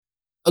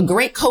A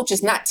great coach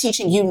is not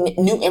teaching you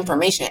new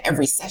information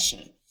every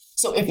session.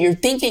 So if you're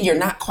thinking you're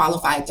not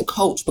qualified to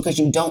coach because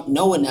you don't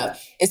know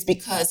enough, it's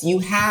because you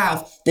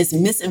have this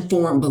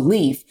misinformed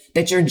belief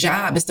that your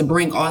job is to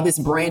bring all this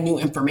brand new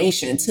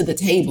information to the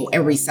table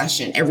every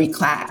session, every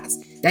class.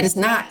 It's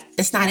not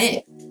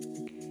it.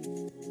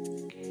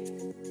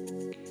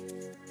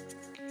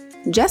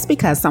 Just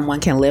because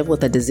someone can live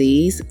with a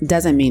disease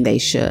doesn't mean they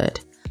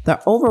should. The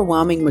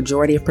overwhelming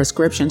majority of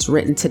prescriptions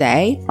written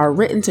today are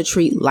written to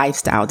treat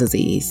lifestyle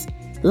disease.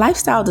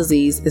 Lifestyle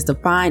disease is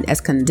defined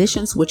as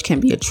conditions which can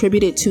be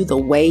attributed to the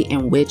way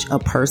in which a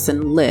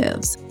person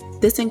lives.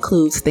 This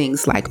includes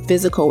things like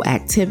physical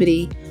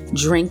activity,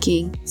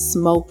 drinking,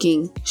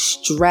 smoking,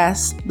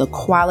 stress, the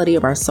quality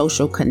of our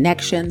social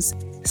connections,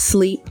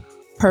 sleep,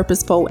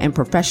 purposeful and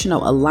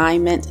professional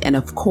alignment, and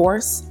of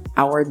course,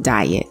 our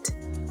diet.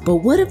 But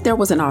what if there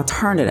was an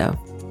alternative?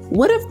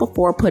 What if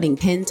before putting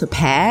pen to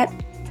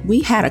pad, we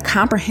had a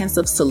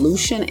comprehensive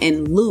solution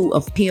in lieu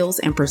of pills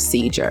and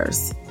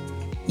procedures?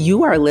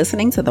 You are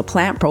listening to the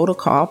Plant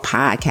Protocol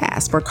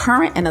podcast for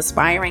current and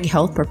aspiring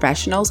health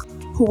professionals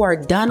who are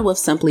done with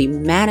simply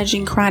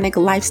managing chronic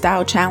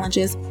lifestyle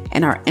challenges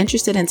and are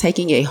interested in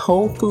taking a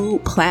whole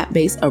food,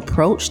 plant-based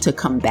approach to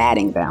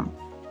combating them.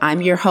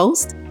 I'm your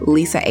host,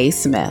 Lisa A.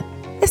 Smith.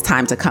 It's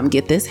time to come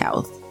get this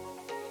health.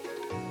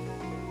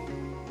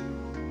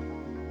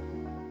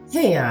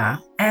 Hey,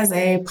 as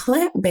a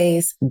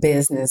plant-based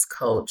business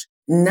coach,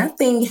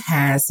 nothing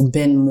has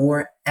been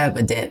more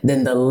evident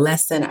than the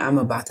lesson I'm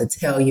about to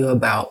tell you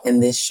about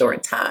in this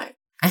short time.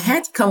 I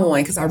had to come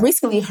on because I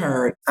recently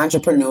heard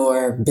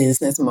entrepreneur,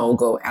 business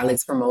mogul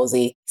Alex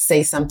Hormozi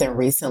say something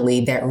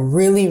recently that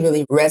really,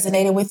 really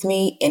resonated with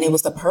me. And it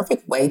was the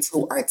perfect way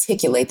to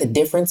articulate the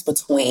difference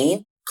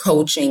between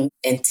coaching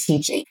and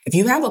teaching. If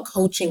you have a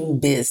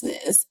coaching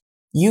business,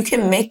 you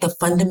can make the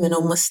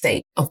fundamental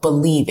mistake of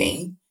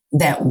believing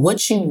that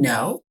what you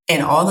know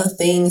and all the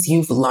things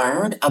you've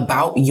learned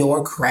about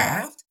your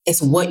craft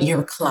is what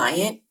your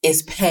client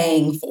is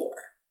paying for,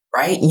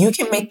 right? You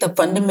can make the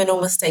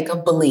fundamental mistake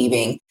of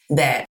believing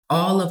that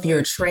all of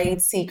your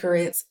trade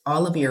secrets,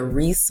 all of your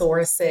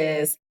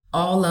resources,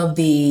 all of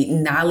the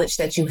knowledge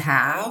that you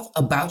have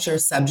about your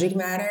subject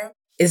matter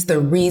is the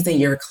reason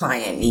your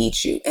client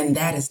needs you. And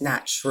that is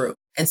not true.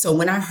 And so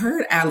when I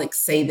heard Alex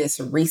say this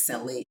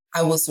recently,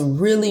 I was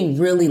really,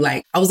 really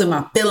I was in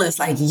my feelings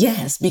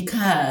yes,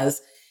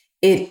 because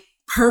it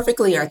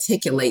perfectly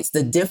articulates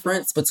the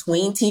difference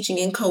between teaching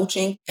and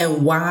coaching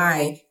and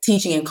why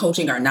teaching and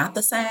coaching are not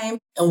the same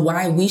and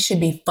why we should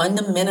be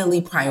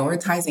fundamentally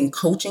prioritizing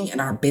coaching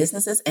in our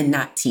businesses and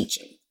not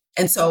teaching.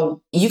 And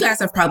so you guys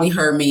have probably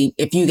heard me,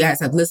 if you guys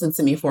have listened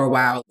to me for a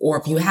while, or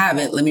if you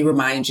haven't, let me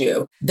remind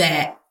you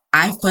that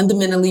I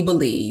fundamentally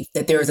believe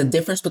that there is a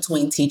difference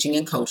between teaching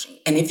and coaching.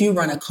 And if you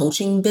run a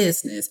coaching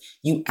business,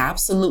 you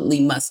absolutely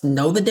must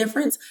know the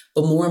difference.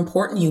 But more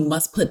important, you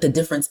must put the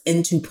difference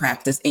into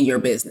practice in your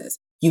business.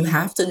 You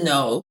have to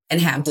know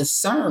and have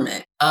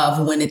discernment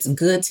of when it's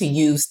good to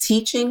use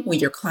teaching, when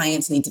your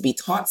clients need to be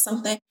taught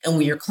something, and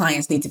when your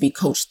clients need to be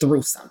coached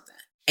through something.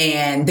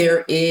 And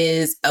there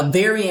is a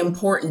very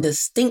important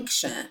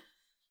distinction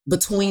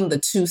between the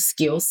two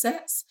skill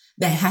sets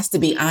that has to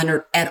be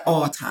honored at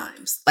all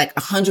times,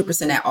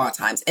 100% at all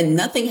times. And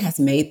nothing has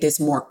made this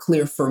more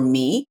clear for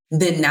me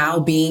than now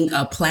being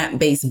a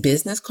plant-based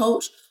business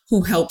coach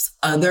who helps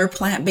other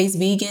plant-based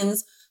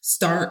vegans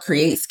start,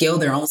 create, scale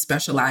their own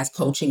specialized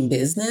coaching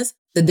business.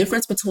 The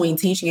difference between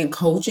teaching and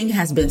coaching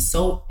has been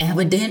so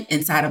evident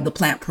inside of the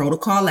Plant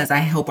Protocol as I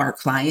help our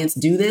clients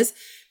do this,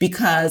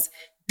 because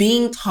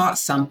being taught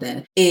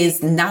something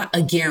is not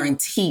a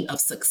guarantee of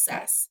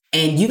success.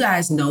 And you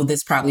guys know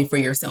this probably for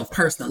yourself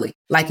personally.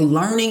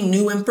 Learning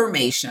new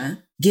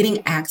information,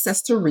 getting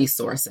access to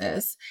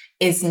resources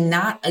is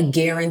not a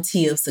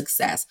guarantee of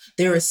success.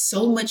 There is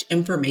so much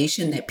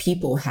information that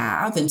people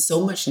have and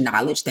so much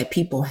knowledge that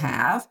people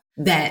have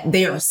that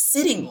they are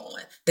sitting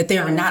on, that they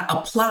are not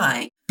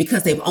applying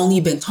because they've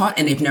only been taught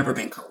and they've never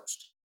been coached.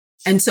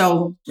 And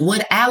so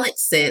what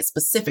Alex said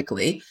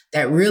specifically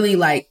that really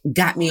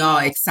got me all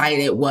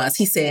excited was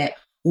he said,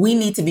 we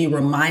need to be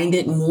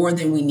reminded more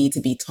than we need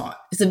to be taught.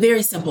 It's a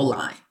very simple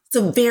line. It's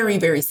a very,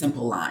 very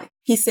simple line.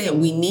 He said,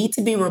 we need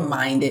to be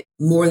reminded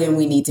more than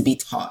we need to be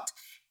taught.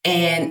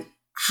 And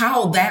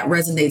how that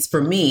resonates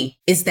for me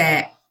is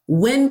that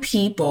when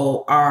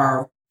people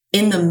are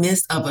in the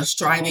midst of a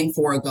striving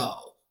for a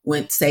goal,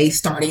 when say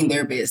starting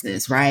their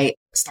business, right?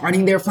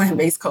 Starting their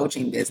plant-based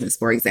coaching business,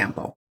 for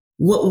example,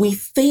 what we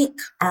think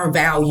our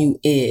value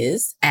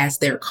is as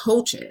their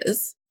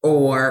coaches,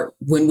 or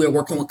when we're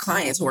working with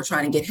clients who are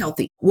trying to get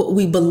healthy, what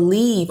we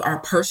believe our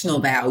personal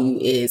value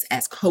is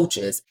as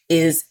coaches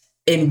is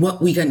in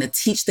what we're going to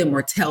teach them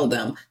or tell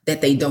them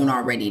that they don't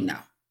already know.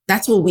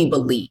 That's what we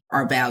believe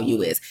our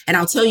value is. And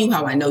I'll tell you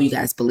how I know you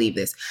guys believe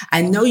this.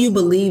 I know you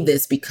believe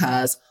this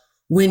because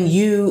when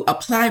you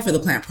apply for the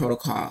Plant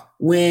Protocol,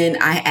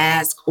 when I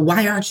ask,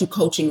 why aren't you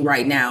coaching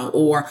right now?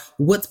 Or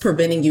what's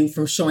preventing you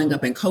from showing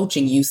up and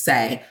coaching? You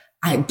say,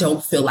 I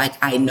don't feel like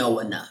I know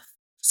enough.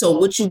 So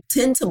what we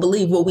tend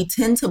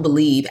to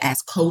believe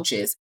as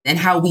coaches and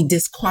how we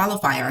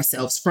disqualify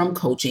ourselves from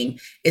coaching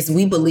is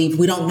we believe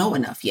we don't know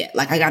enough yet.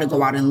 Like, I got to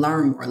go out and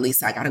learn more,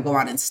 Lisa. I got to go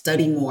out and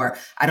study more.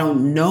 I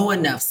don't know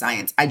enough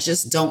science. I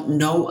just don't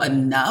know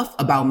enough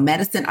about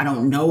medicine. I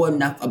don't know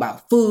enough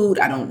about food.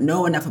 I don't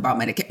know enough about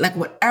medication. Like,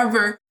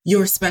 whatever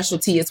your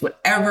specialty is,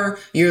 whatever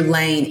your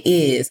lane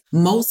is,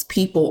 most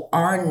people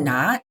are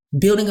not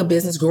building a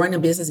business, growing a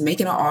business,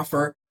 making an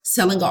offer,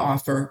 selling an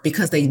offer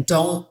because they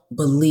don't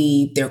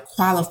believe they're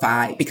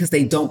qualified, because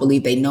they don't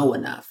believe they know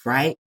enough,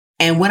 right?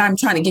 And what I'm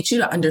trying to get you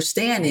to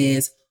understand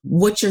is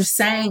what you're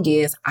saying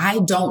is, I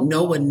don't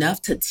know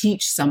enough to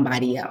teach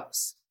somebody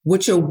else.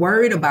 What you're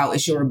worried about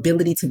is your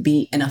ability to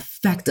be an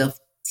effective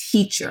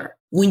teacher.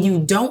 When you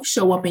don't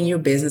show up in your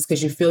business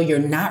because you feel you're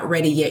not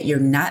ready yet, you're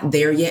not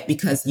there yet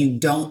because you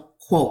don't,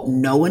 quote,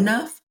 know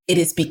enough, it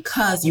is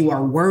because you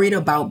are worried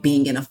about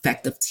being an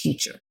effective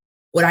teacher.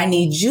 What I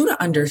need you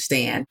to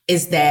understand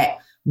is that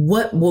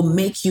what will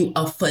make you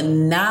a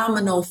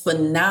phenomenal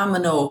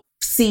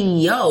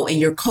CEO in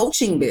your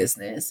coaching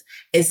business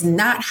is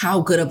not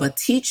how good of a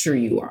teacher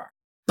you are,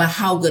 but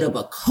how good of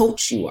a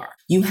coach you are.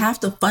 You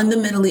have to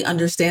fundamentally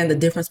understand the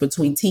difference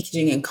between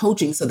teaching and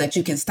coaching so that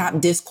you can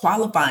stop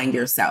disqualifying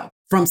yourself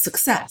from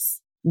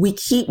success. We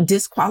keep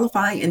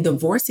disqualifying and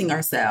divorcing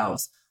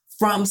ourselves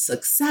from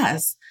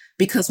success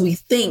because we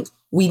think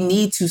we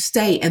need to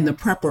stay in the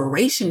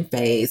preparation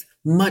phase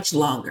much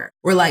longer.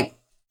 We're like,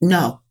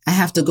 no, I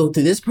have to go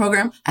through this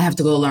program. I have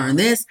to go learn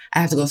this.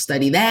 I have to go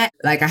study that.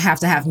 Like, I have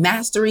to have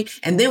mastery.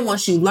 And then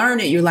once you learn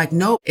it, you're like,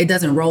 nope, it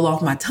doesn't roll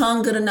off my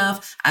tongue good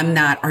enough. I'm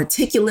not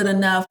articulate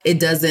enough. It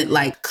doesn't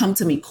like come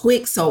to me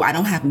quick. So I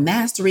don't have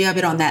mastery of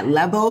it on that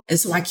level. And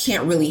so I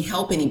can't really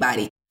help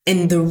anybody.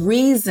 And the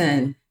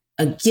reason,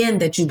 again,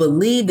 that you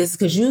believe this is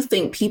because you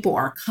think people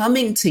are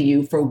coming to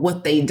you for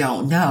what they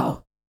don't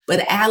know.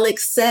 But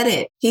Alex said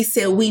it. He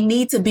said, we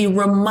need to be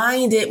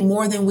reminded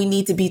more than we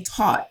need to be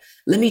taught.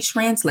 Let me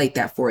translate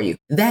that for you.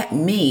 That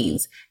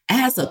means,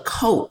 as a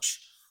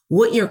coach,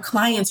 what your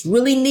clients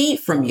really need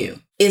from you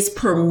is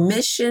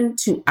permission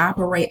to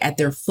operate at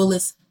their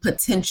fullest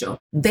potential.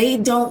 They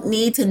don't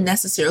need to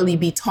necessarily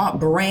be taught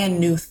brand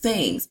new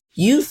things.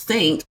 You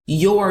think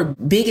your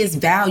biggest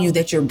value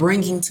that you're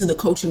bringing to the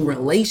coaching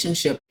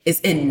relationship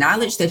is in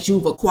knowledge that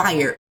you've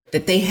acquired,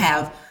 that they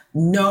have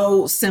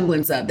no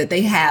semblance of, that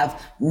they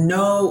have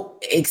no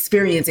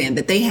experience in,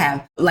 that they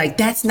have, like,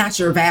 that's not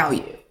your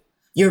value.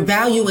 Your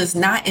value is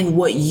not in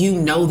what you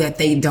know that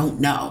they don't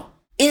know.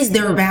 Is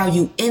there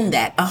value in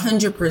that?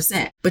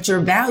 100%. But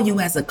your value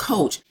as a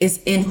coach is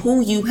in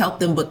who you help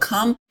them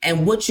become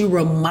and what you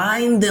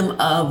remind them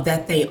of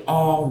that they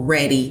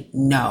already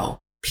know.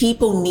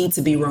 People need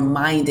to be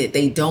reminded.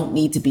 They don't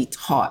need to be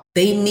taught.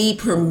 They need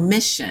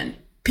permission.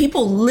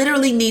 People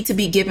literally need to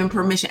be given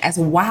permission, as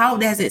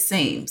wild as it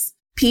seems.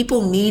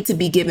 People need to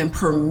be given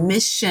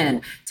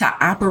permission to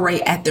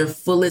operate at their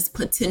fullest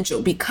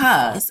potential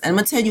because, and I'm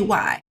going to tell you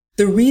why.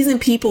 The reason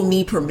people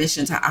need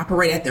permission to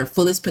operate at their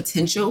fullest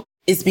potential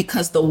is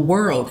because the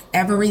world,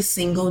 every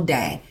single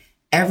day,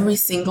 every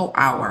single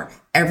hour,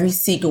 every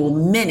single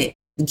minute,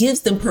 gives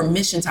them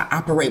permission to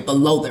operate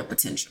below their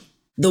potential.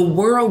 The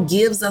world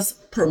gives us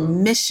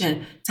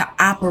permission to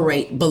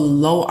operate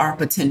below our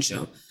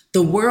potential.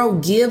 The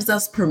world gives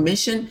us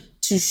permission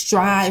to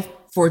strive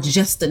for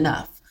just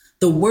enough.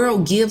 The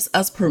world gives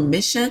us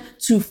permission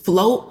to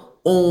float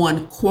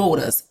on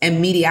quotas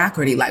and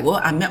mediocrity. Like,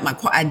 well, I met my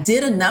quota. I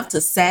did enough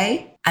to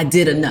say I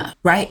did enough,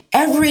 right?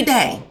 Every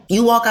day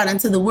you walk out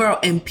into the world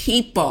and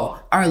people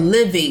are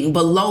living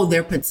below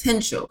their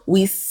potential.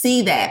 We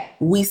see that.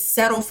 We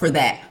settle for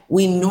that.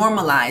 We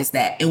normalize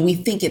that. And we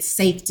think it's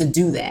safe to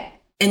do that.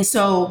 And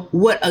so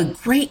what a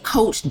great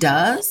coach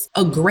does,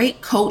 a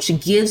great coach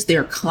gives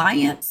their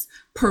clients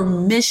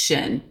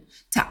permission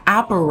to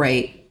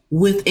operate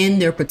within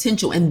their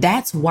potential. And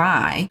that's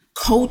why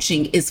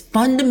coaching is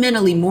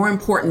fundamentally more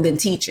important than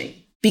teaching,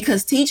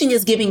 because teaching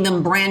is giving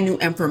them brand new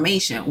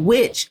information,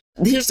 which,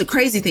 here's the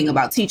crazy thing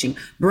about teaching.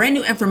 Brand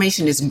new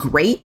information is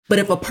great, but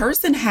if a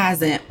person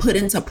hasn't put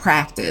into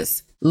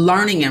practice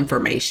learning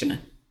information,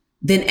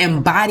 then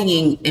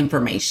embodying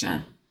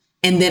information,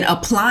 and then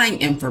applying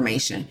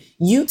information,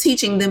 you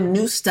teaching them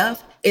new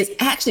stuff is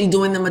actually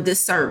doing them a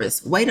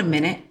disservice. Wait a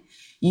minute.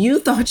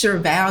 You thought your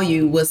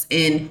value was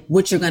in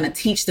what you're going to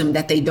teach them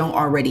that they don't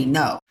already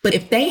know. But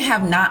if they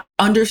have not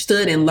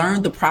understood and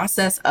learned the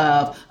process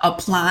of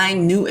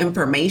applying new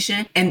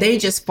information and they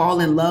just fall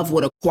in love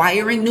with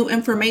acquiring new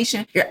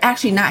information, you're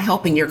actually not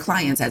helping your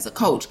clients as a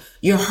coach.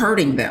 You're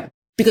hurting them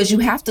because you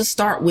have to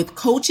start with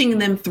coaching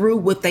them through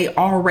what they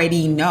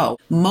already know.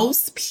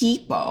 Most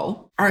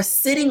people are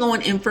sitting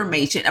on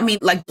information. I mean,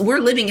 like,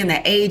 we're living in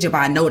the age of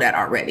I know that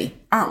already,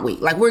 aren't we?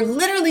 Like, we're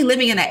literally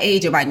living in the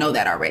age of I know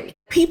that already.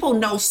 People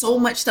know so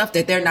much stuff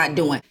that they're not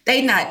doing.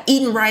 They not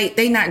eating right.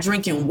 They not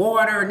drinking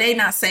water. They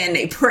not saying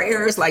their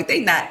prayers. Like,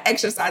 they not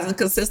exercising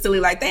consistently.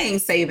 Like, they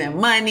ain't saving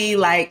money.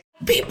 Like,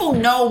 people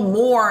know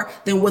more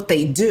than what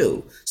they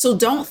do. So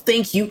don't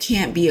think you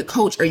can't be a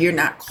coach or you're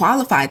not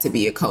qualified to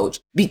be a coach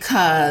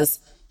because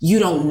you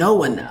don't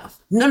know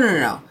enough.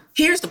 No.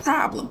 Here's the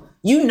problem.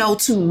 You know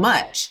too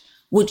much.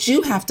 What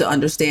you have to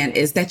understand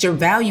is that your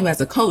value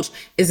as a coach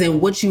is in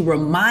what you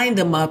remind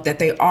them of that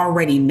they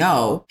already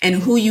know and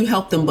who you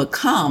help them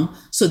become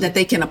so that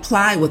they can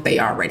apply what they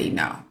already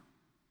know,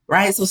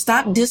 right? So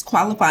stop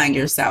disqualifying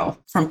yourself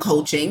from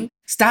coaching.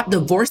 Stop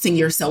divorcing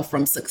yourself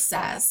from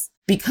success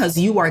because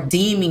you are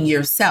deeming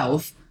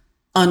yourself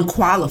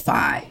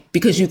unqualified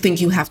because you think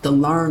you have to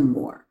learn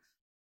more.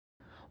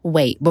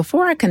 Wait,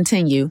 before I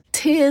continue,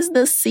 'tis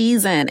the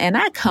season and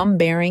I come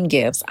bearing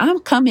gifts. I'm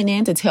coming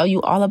in to tell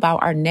you all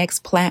about our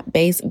next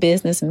plant-based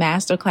business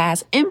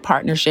masterclass in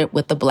partnership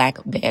with the Black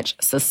Veg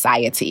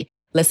Society.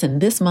 Listen,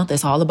 this month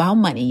is all about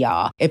money,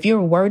 y'all. If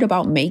you're worried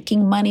about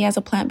making money as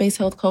a plant-based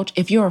health coach,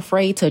 if you're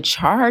afraid to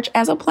charge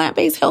as a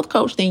plant-based health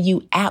coach, then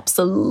you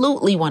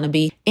absolutely want to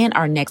be in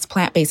our next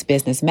plant-based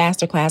business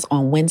masterclass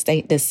on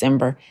Wednesday,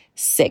 December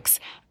 6th.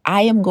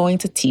 I am going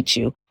to teach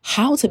you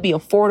how to be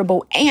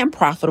affordable and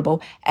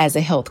profitable as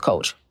a health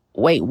coach.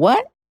 Wait,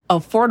 what?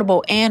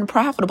 Affordable and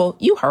profitable?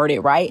 You heard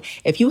it right.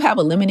 If you have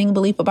a limiting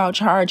belief about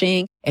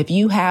charging, if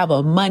you have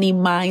a money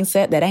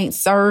mindset that ain't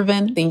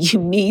serving, then you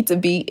need to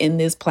be in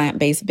this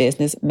plant-based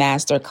business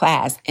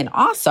masterclass. And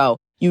also,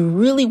 you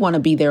really want to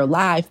be there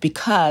live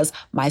because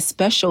my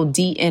special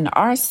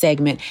DNR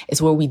segment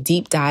is where we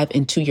deep dive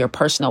into your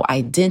personal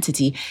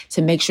identity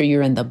to make sure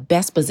you're in the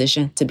best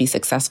position to be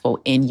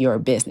successful in your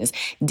business.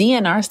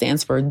 DNR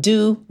stands for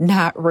Do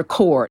Not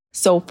Record.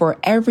 So for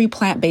every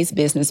plant-based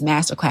business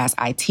masterclass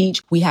I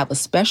teach, we have a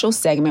special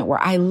segment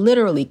where I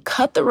literally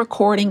cut the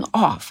recording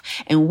off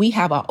and we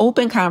have an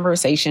open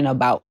conversation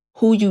about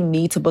who you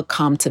need to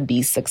become to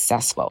be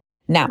successful.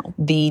 Now,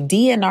 the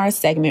DNR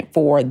segment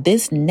for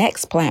this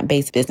next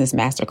plant-based business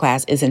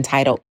masterclass is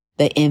entitled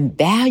The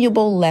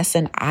Invaluable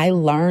Lesson I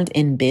Learned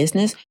in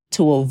Business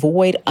to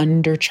Avoid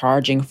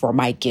Undercharging for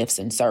My Gifts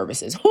and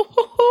Services.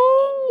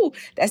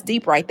 That's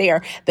deep right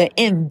there. The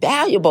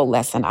invaluable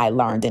lesson I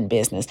learned in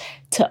business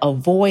to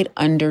avoid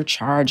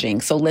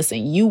undercharging. So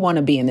listen, you want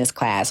to be in this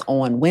class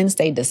on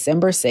Wednesday,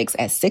 December 6th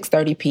at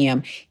 6:30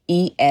 p.m.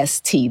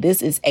 EST.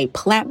 This is a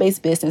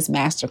plant-based business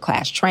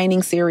masterclass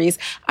training series.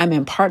 I'm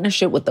in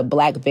partnership with the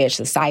Black Veg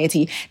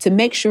Society to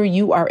make sure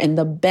you are in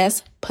the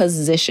best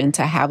position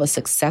to have a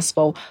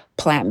successful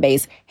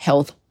plant-based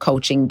health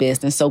coaching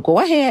business. So go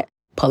ahead,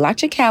 pull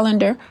out your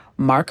calendar,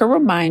 mark a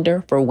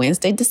reminder for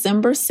Wednesday,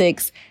 December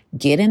 6th.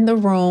 Get in the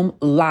room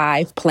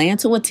live, plan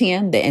to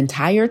attend the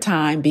entire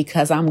time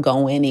because I'm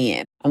going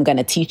in. I'm going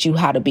to teach you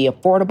how to be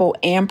affordable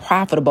and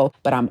profitable,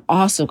 but I'm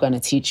also going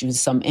to teach you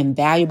some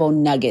invaluable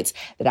nuggets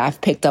that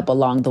I've picked up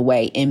along the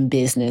way in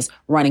business,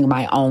 running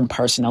my own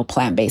personal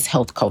plant-based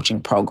health coaching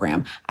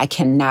program. I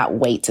cannot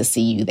wait to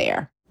see you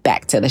there.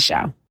 Back to the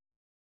show.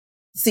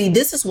 See,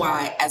 this is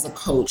why as a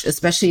coach,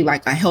 especially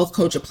like a health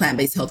coach, a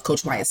plant-based health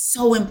coach, why it's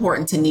so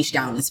important to niche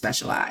down and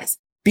specialize.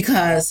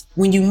 Because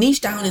when you niche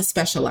down and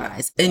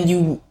specialize and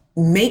you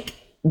make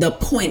the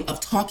point of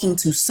talking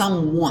to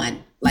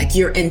someone, like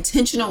you're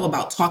intentional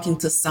about talking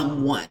to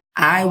someone.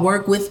 I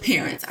work with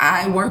parents.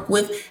 I work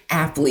with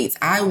athletes.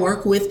 I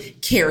work with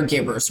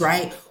caregivers,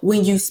 right?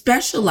 When you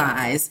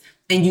specialize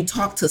and you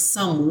talk to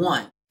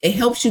someone, it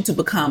helps you to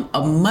become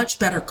a much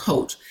better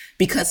coach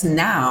because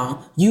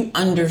now you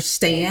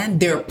understand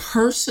their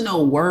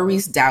personal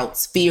worries,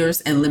 doubts, fears,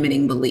 and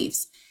limiting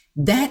beliefs.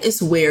 That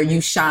is where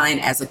you shine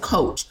as a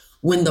coach.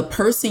 When the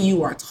person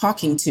you are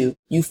talking to,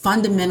 you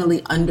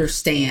fundamentally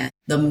understand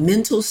the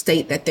mental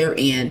state that they're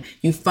in.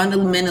 You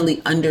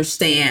fundamentally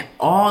understand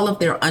all of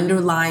their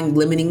underlying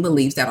limiting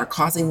beliefs that are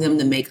causing them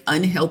to make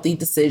unhealthy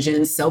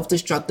decisions,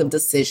 self-destructive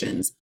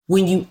decisions.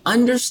 When you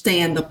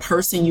understand the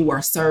person you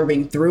are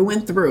serving through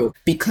and through,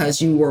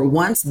 because you were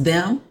once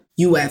them,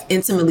 you have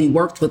intimately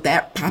worked with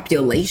that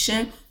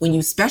population. When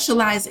you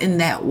specialize in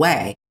that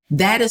way,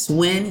 that is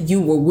when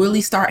you will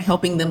really start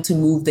helping them to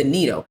move the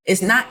needle.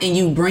 It's not in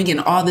you bringing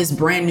all this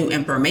brand new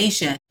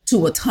information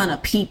to a ton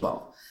of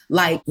people.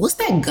 Like, what's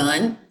that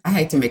gun? I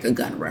hate to make a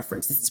gun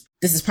reference.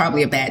 This is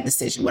probably a bad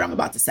decision, what I'm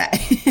about to say.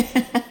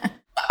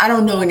 I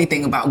don't know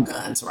anything about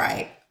guns,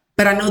 right?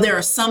 But I know there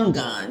are some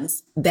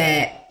guns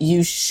that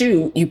you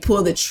shoot, you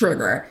pull the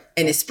trigger,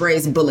 and it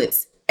sprays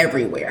bullets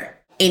everywhere.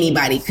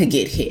 Anybody could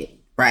get hit,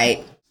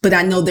 right? But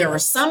I know there are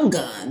some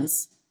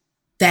guns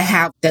that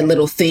have that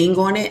little thing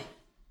on it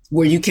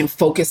where you can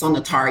focus on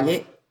the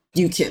target.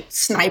 You can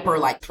sniper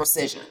like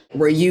precision,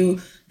 where you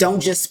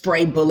don't just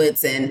spray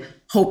bullets and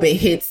hope it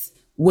hits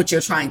what you're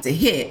trying to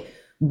hit,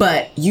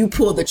 but you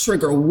pull the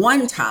trigger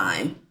one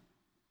time,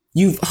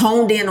 you've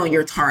honed in on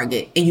your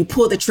target, and you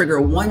pull the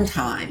trigger one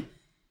time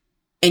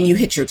and you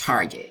hit your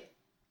target.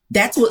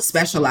 That's what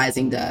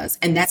specializing does.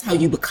 And that's how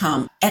you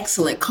become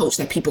excellent coach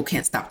that people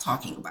can't stop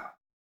talking about,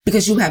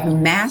 because you have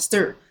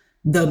mastered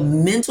the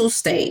mental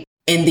state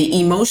and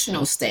the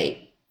emotional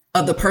state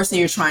of the person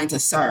you're trying to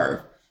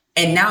serve.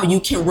 And now you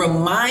can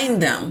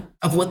remind them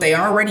of what they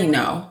already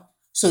know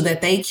so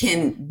that they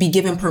can be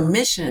given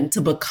permission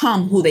to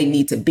become who they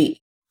need to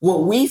be.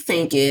 What we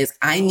think is,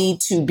 I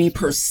need to be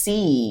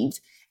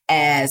perceived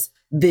as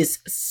this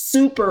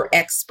super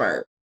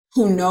expert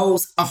who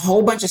knows a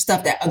whole bunch of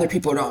stuff that other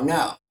people don't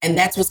know. And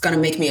that's what's going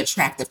to make me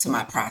attractive to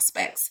my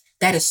prospects.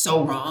 That is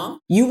so wrong.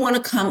 You want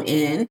to come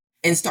in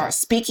and start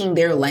speaking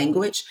their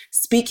language,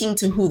 speaking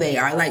to who they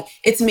are. Like,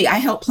 it's me. I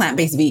help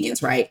plant-based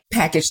vegans, right?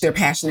 Package their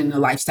passion and their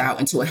lifestyle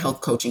into a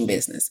health coaching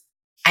business.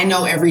 I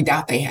know every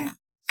doubt they have.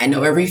 I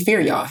know every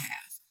fear y'all have.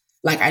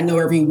 Like, I know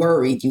every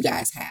worry you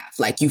guys have.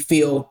 Like, you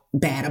feel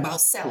bad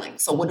about selling.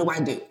 So what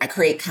do? I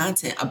create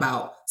content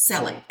about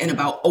selling and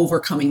about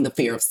overcoming the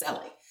fear of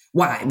selling.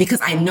 Why?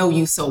 Because I know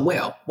you so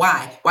well.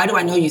 Why? Why do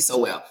I know you so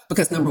well?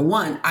 Because number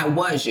one, I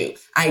was you.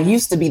 I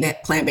used to be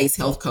that plant-based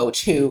health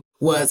coach who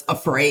was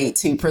afraid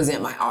to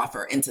present my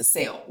offer and to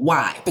sell.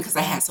 Why? Because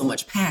I had so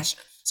much passion.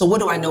 So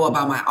what do I know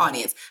about my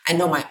audience? I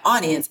know my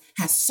audience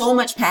has so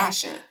much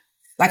passion.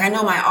 Like, I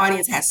know my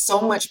audience has so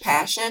much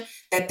passion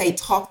that they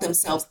talk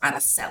themselves out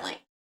of selling.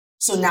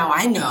 So now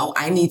I know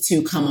I need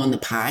to come on the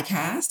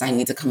podcast. I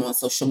need to come on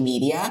social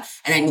media,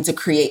 and I need to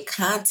create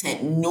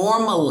content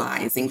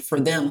normalizing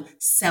for them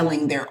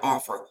selling their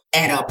offer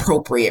at an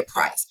appropriate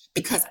price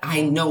because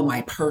I know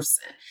my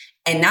person.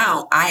 And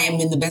now I am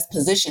in the best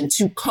position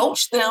to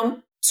coach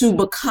them to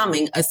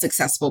becoming a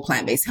successful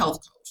plant-based health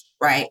coach,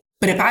 right?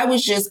 But if I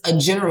was just a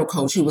general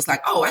coach who was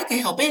like, oh, I can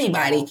help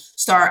anybody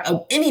start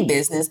any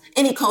business,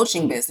 any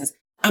coaching business,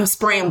 I'm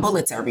spraying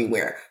bullets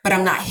everywhere, but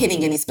I'm not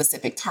hitting any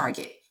specific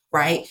target.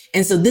 Right?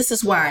 And so this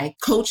is why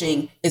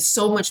coaching is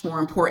so much more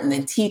important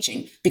than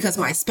teaching, because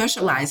my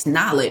specialized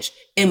knowledge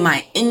in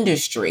my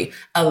industry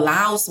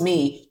allows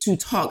me to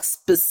talk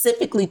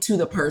specifically to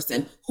the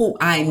person who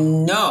I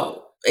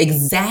know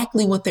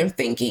exactly what they're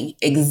thinking,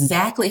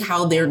 exactly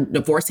how they're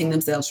divorcing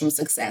themselves from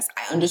success.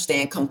 I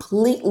understand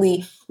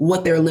completely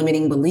what their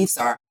limiting beliefs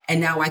are.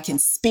 And now I can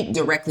speak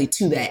directly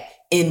to that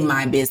in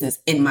my business,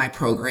 in my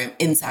program,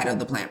 inside of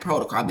the Plant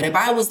Protocol. But if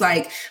I was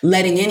like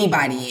letting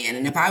anybody in,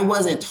 and if I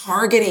wasn't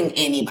targeting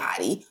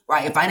anybody,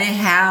 right? If I didn't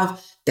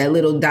have that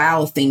little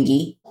dial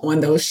thingy on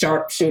those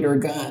sharpshooter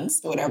guns,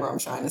 whatever I'm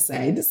trying to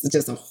say, this is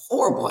just a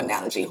horrible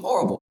analogy,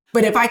 horrible.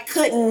 But if I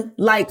couldn't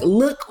like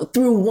look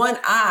through one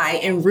eye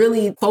and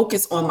really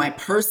focus on my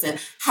person,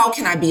 how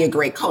can I be a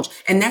great coach?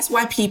 And that's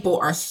why people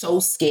are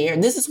so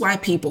scared. This is why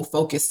people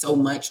focus so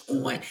much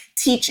on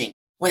teaching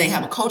when they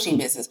have a coaching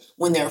business,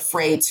 when they're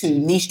afraid to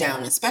niche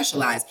down and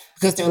specialize,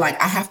 because they're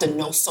like, I have to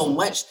know so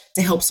much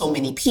to help so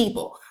many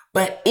people.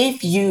 But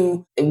if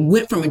you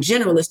went from a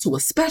generalist to a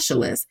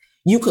specialist,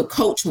 you could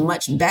coach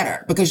much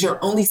better because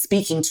you're only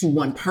speaking to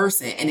one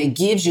person, and it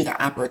gives you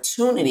the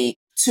opportunity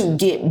to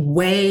get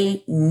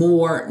way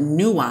more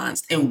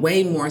nuanced and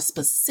way more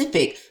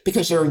specific,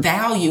 because your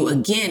value,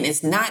 again,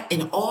 is not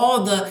in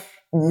all the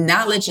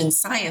knowledge and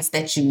science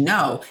that you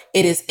know.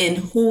 It is in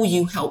who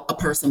you help a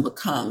person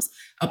becomes.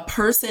 A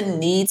person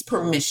needs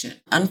permission.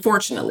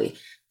 Unfortunately,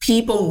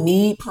 people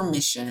need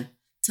permission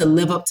to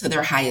live up to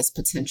their highest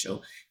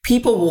potential.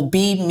 People will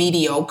be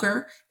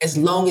mediocre as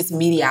long as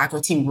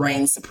mediocrity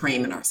reigns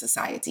supreme in our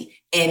society.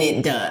 And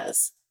it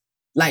does.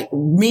 Like,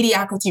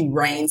 mediocrity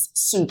reigns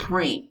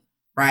supreme,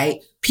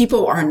 right?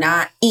 People are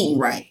not eating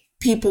right.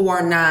 People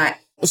are not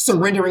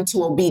surrendering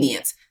to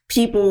obedience.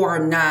 People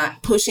are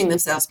not pushing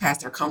themselves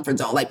past their comfort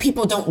zone. Like,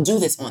 people don't do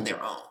this on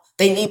their own.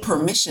 They need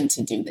permission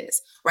to do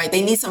this, right?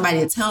 They need somebody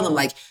to tell them,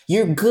 like,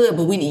 you're good,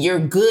 but your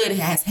good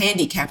has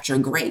handicapped your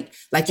great.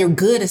 Like, your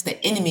good is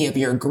the enemy of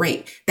your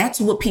great. That's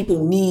what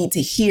people need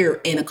to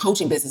hear in a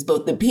coaching business.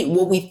 But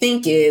what we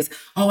think is,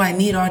 oh, I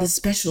need all this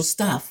special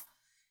stuff.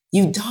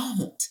 You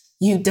don't.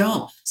 You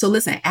don't. So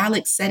listen,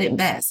 Alex said it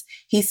best.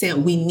 He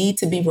said, we need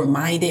to be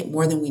reminded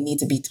more than we need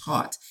to be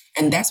taught.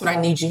 And that's what I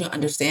need you to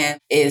understand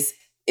is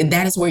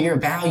that is where your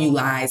value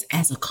lies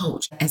as a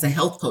coach, as a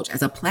health coach,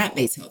 as a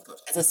plant-based health coach,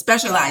 as a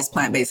specialized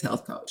plant-based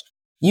health coach.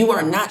 You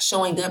are not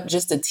showing up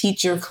just to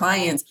teach your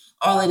clients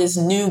all of this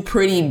new,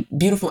 pretty,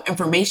 beautiful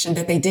information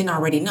that they didn't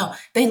already know.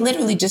 They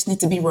literally just need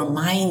to be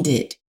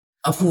reminded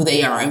of who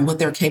they are and what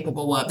they're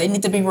capable of. They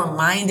need to be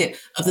reminded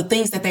of the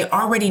things that they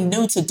already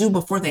knew to do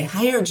before they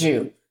hired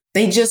you.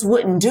 They just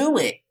wouldn't do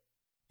it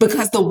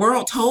because the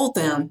world told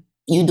them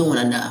you're doing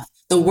enough.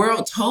 The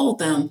world told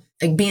them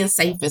like being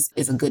safe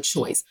is a good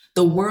choice.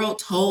 The world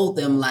told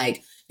them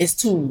like it's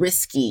too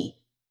risky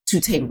to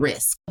take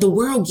risks. The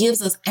world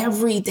gives us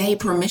everyday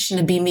permission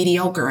to be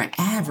mediocre and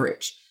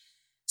average.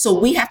 So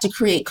we have to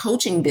create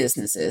coaching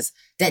businesses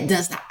that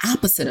does the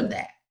opposite of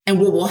that. And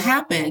what will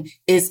happen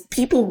is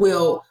people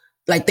will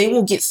they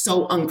will get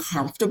so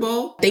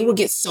uncomfortable. They will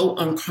get so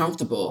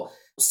uncomfortable.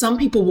 Some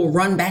people will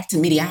run back to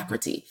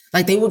mediocrity.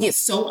 Like they will get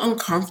so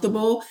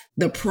uncomfortable.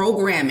 The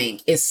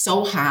programming is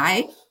so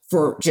high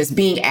for just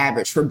being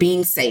average, for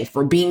being safe,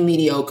 for being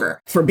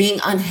mediocre, for being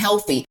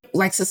unhealthy.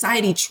 Like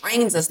society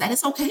trains us that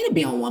it's okay to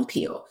be on one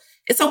pill.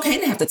 It's okay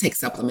to have to take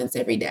supplements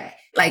every day.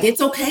 Like it's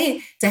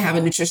okay to have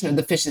a nutritional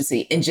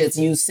deficiency and just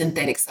use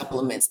synthetic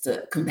supplements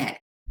to combat it.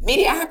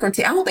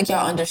 Mediocrity, I don't think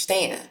y'all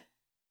understand.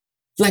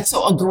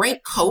 So a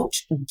great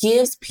coach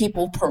gives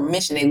people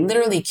permission. They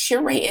literally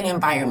curate an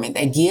environment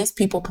that gives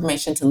people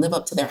permission to live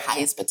up to their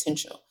highest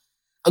potential.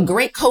 A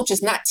great coach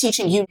is not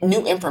teaching you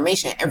new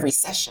information every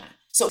session.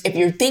 So if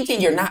you're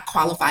thinking you're not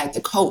qualified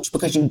to coach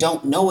because you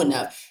don't know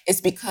enough,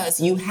 it's because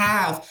you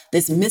have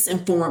this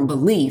misinformed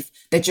belief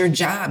that your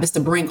job is to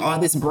bring all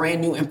this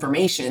brand new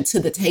information to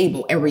the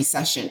table every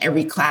session,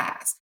 every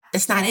class.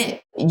 That's not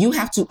it. You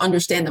have to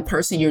understand the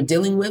person you're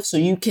dealing with so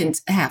you can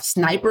have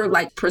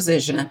sniper-like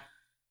precision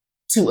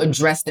to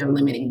address their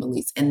limiting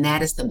beliefs. And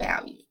that is the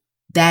value.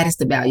 That is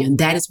the value. And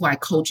that is why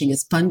coaching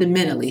is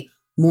fundamentally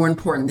more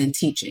important than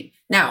teaching.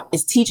 Now,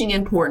 is teaching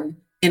important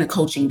in a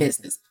coaching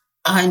business?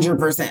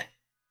 100%.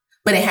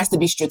 But it has to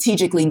be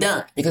strategically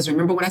done, because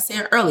remember what I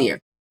said earlier,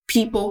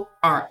 people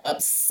are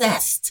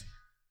obsessed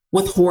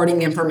with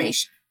hoarding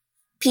information.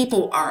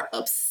 People are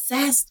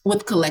obsessed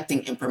with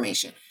collecting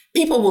information.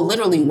 People will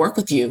literally work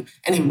with you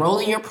and enroll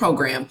in your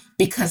program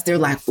because they're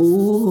like,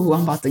 ooh,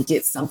 I'm about to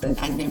get something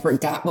I never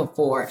got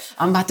before.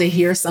 I'm about to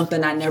hear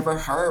something I never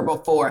heard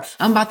before.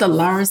 I'm about to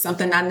learn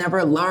something I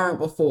never learned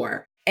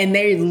before. And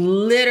they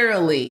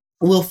literally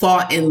will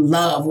fall in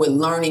love with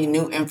learning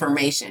new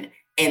information.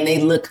 And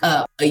they look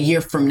up a year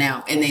from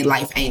now and their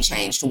life ain't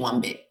changed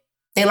one bit.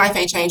 Their life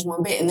ain't changed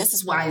one bit. And this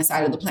is why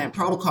inside of the Plant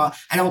Protocol,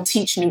 I don't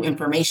teach new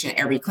information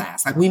every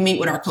class. Like we meet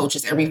with our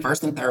coaches every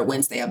first and third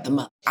Wednesday of the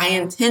month. I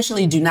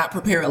intentionally do not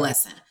prepare a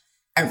lesson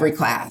every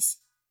class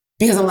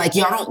because I'm like,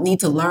 y'all don't need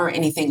to learn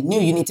anything new.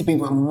 You need to be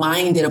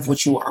reminded of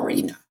what you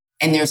already know.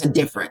 And there's a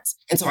difference.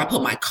 And so I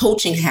put my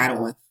coaching hat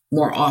on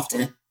more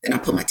often than I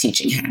put my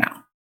teaching hat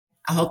on.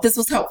 I hope this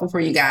was helpful for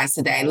you guys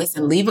today.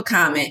 Listen, leave a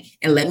comment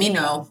and let me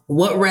know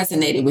what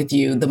resonated with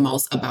you the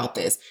most about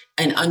this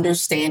and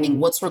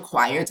understanding what's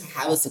required to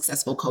have a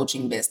successful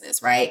coaching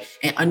business, right?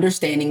 And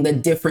understanding the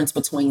difference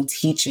between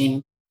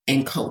teaching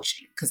and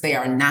coaching, because they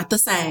are not the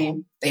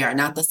same. They are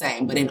not the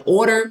same. But in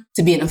order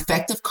to be an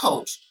effective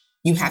coach,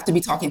 you have to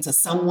be talking to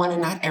someone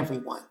and not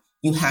everyone.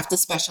 You have to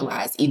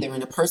specialize either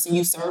in the person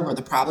you serve or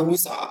the problem you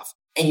solve.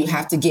 And you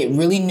have to get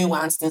really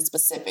nuanced and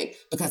specific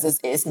because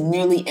it's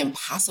nearly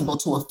impossible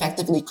to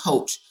effectively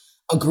coach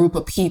a group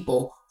of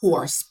people who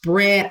are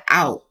spread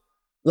out.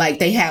 Like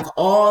they have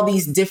all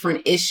these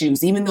different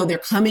issues, even though they're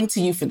coming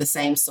to you for the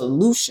same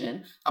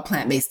solution, a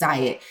plant-based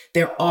diet,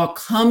 they're all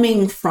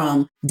coming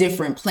from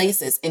different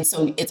places. And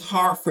so it's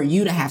hard for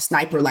you to have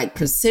sniper-like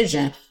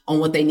precision on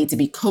what they need to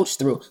be coached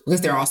through because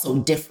they're all so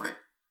different.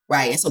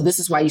 Right. And so this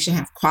is why you should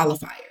have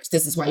qualifiers.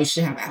 This is why you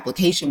should have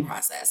application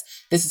process.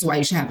 This is why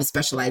you should have a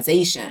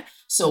specialization.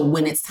 So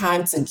when it's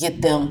time to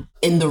get them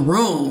in the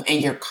room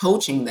and you're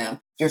coaching them,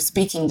 you're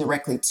speaking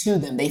directly to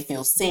them. They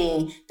feel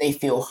seen, they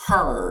feel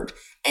heard,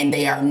 and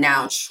they are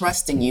now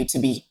trusting you to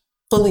be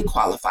fully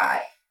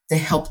qualified to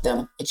help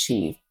them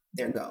achieve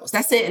their goals.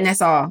 That's it. And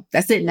that's all.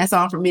 That's it. And that's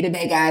all from me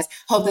today, guys.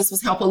 Hope this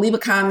was helpful. Leave a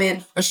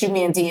comment or shoot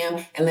me a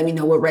DM and let me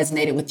know what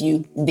resonated with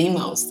you the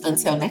most.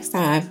 Until next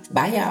time.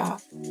 Bye,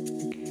 y'all.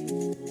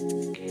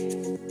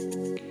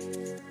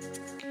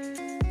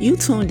 You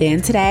tuned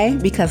in today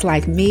because,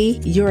 like me,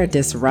 you're a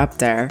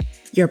disruptor.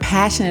 You're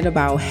passionate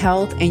about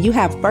health and you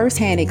have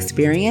firsthand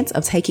experience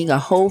of taking a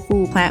whole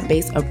food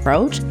plant-based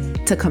approach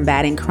to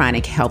combating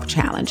chronic health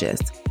challenges.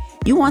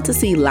 You want to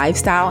see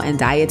lifestyle and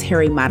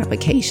dietary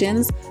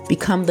modifications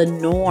become the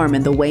norm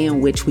in the way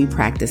in which we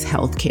practice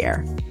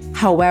healthcare.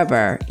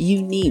 However,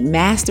 you need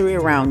mastery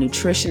around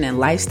nutrition and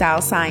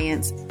lifestyle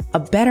science, a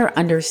better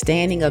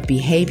understanding of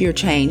behavior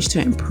change to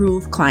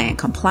improve client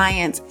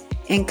compliance,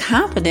 and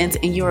confidence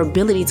in your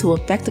ability to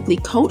effectively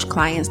coach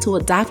clients to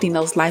adopting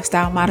those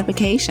lifestyle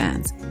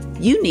modifications.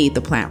 You need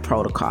the Plant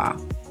Protocol.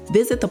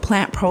 Visit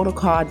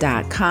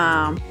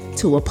theplantprotocol.com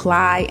to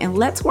apply, and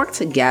let's work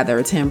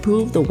together to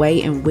improve the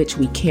way in which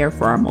we care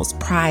for our most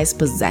prized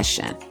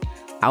possession,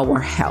 our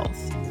health.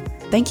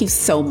 Thank you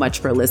so much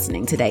for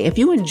listening today. If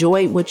you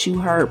enjoyed what you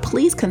heard,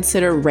 please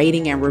consider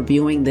rating and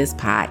reviewing this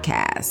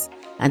podcast.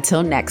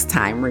 Until next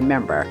time,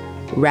 remember,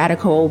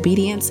 radical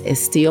obedience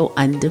is still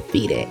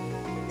undefeated.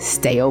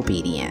 Stay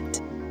obedient.